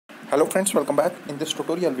Hello friends, welcome back. In this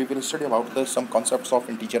tutorial we will study about some concepts of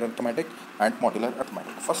integer arithmetic and modular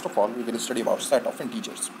arithmetic. First of all, we will study about set of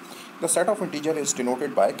integers. The set of integer is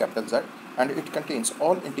denoted by capital Z and it contains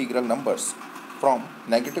all integral numbers from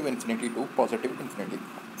negative infinity to positive infinity.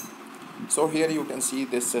 So here you can see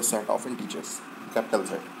this set of integers, capital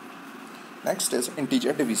Z. Next is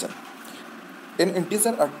integer division. In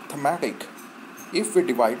integer arithmetic, if we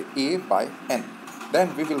divide a by n,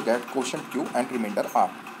 then we will get quotient q and remainder r.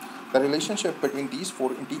 The relationship between these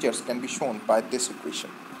four integers can be shown by this equation.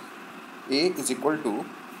 A is equal to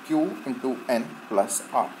q into n plus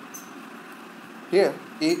r. Here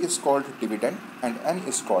a is called dividend and n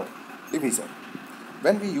is called divisor.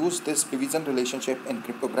 When we use this division relationship in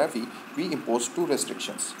cryptography, we impose two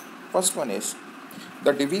restrictions. First one is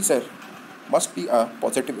the divisor must be a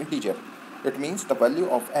positive integer. It means the value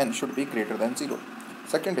of n should be greater than 0.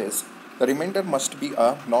 Second is the remainder must be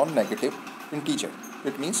a non-negative integer.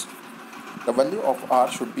 It means the value of r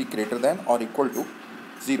should be greater than or equal to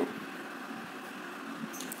 0.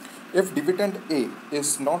 If dividend a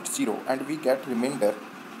is not 0 and we get remainder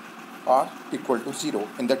r equal to 0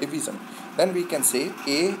 in the division, then we can say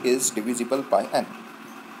a is divisible by n,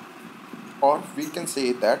 or we can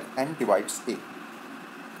say that n divides a.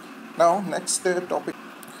 Now the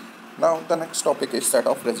next topic is set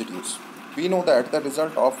of residues. We know that the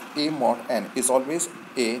result of a mod n is always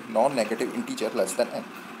a non-negative integer less than n.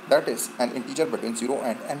 That is an integer between 0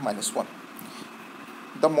 and n minus 1.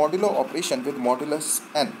 The modulo operation with modulus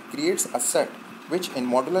n creates a set which in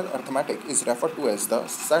modular arithmetic is referred to as the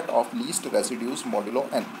set of least residues modulo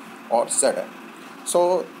n, or Zn.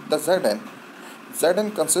 So the Zn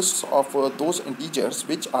consists of those integers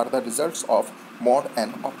which are the results of mod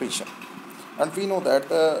n operation. And we know that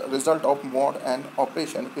the result of mod n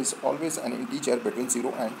operation is always an integer between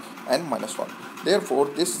 0 and n minus 1. Therefore,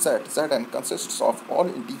 this set Zn consists of all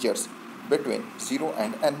integers between 0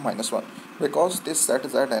 and n minus 1, because this set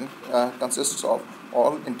Zn consists of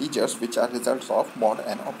all integers which are results of mod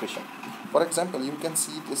n operation. For example, you can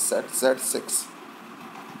see this set Z6.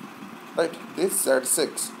 Right, this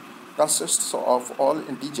Z6 consists of all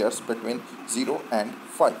integers between 0 and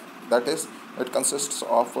 5. That is, it consists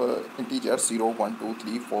of integers 0, 1, 2,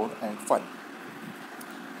 3, 4 and 5.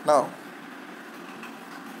 Now,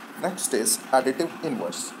 next is additive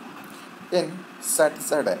inverse. In set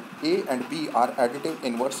Zn, a and b are additive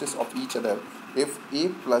inverses of each other if a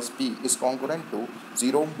plus b is congruent to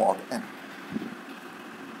 0 mod n.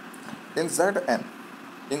 In set Zn,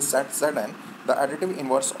 the additive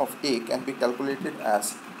inverse of a can be calculated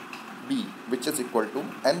as b, which is equal to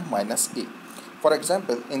n minus a. For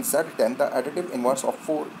example, in Z10, the additive inverse of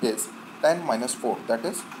 4 is 10 minus 4, that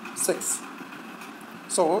is 6.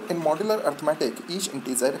 So, in modular arithmetic, each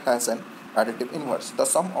integer has an additive inverse. The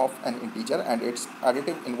sum of an integer and its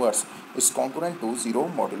additive inverse is congruent to 0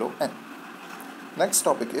 modulo n. Next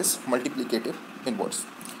topic is multiplicative inverse.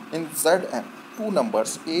 In Zn, two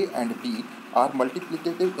numbers a and b are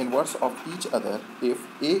multiplicative inverse of each other if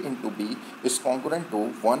a into b is congruent to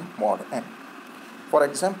 1 mod n. For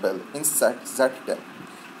example, in set Z10,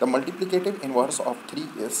 the multiplicative inverse of 3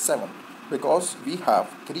 is 7, because we have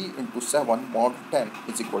 3 into 7 mod 10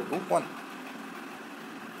 is equal to 1.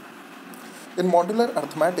 In modular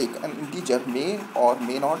arithmetic, an integer may or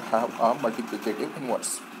may not have a multiplicative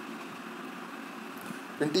inverse.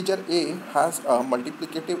 Integer a has a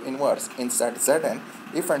multiplicative inverse in set Zn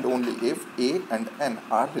if and only if a and n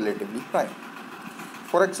are relatively prime.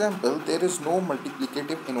 For example, there is no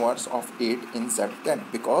multiplicative inverse of 8 in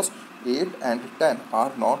Z10 because 8 and 10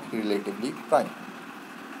 are not relatively prime.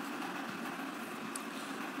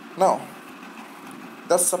 Now,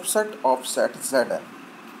 the subset of set Zn,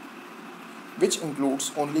 which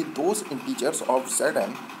includes only those integers of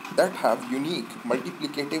Zn that have unique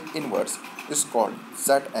multiplicative inverse, is called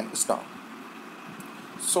Zn star.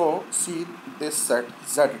 So, see this set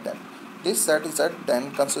Z10. This set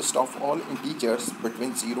Z10 consists of all integers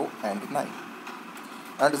between 0 and 9.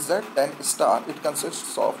 And Z10 star, it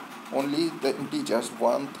consists of only the integers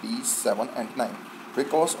 1, 3, 7 and 9,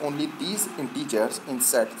 because only these integers in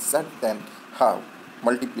set Z10 have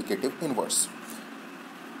multiplicative inverse.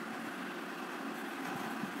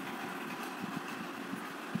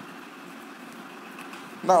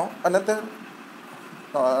 Now another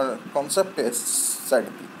concept is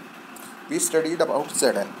ZP. We studied about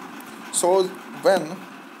Zn. So when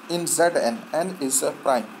in Zn n is a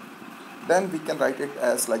prime, then we can write it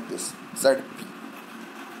as like this, Zp,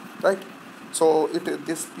 right? So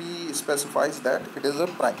this p specifies that it is a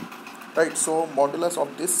prime, right? So modulus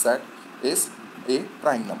of this set is a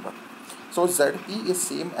prime number. So Zp is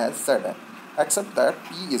same as Zn, except that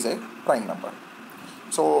p is a prime number.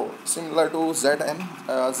 So similar to Zn,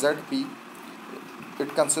 Zp,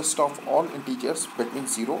 it consists of all integers between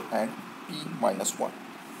 0 and p minus 1.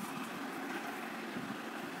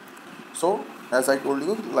 So as I told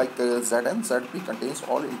you, like Zn, Zp contains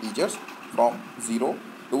all integers from 0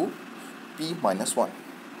 to p minus 1.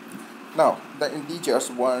 Now the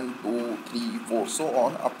integers 1, 2, 3, 4 so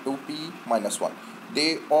on up to p minus 1,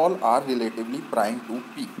 they all are relatively prime to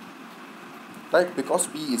p, right, because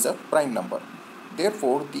p is a prime number.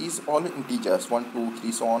 Therefore these all integers 1, 2,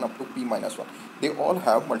 3 so on up to p minus 1, they all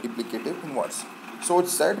have multiplicative inverse. So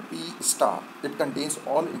Zp star, it contains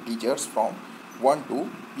all integers from 1 to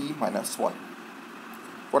p minus 1.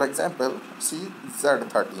 For example, see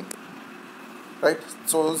Z13, right?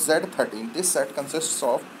 So Z13, this set consists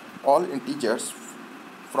of all integers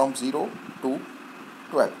from 0 to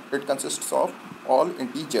 12. It consists of all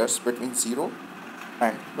integers between 0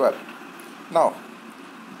 and 12. Now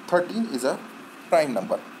 13 is a prime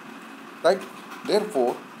number, right?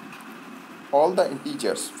 Therefore all the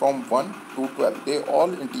integers from 1 to 12, they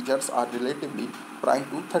all integers are relatively prime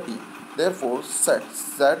to 13. Therefore set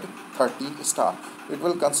Z13 star, it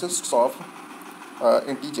will consist of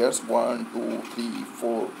integers 1, 2, 3,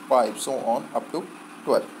 4, 5 so on up to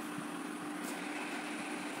 12.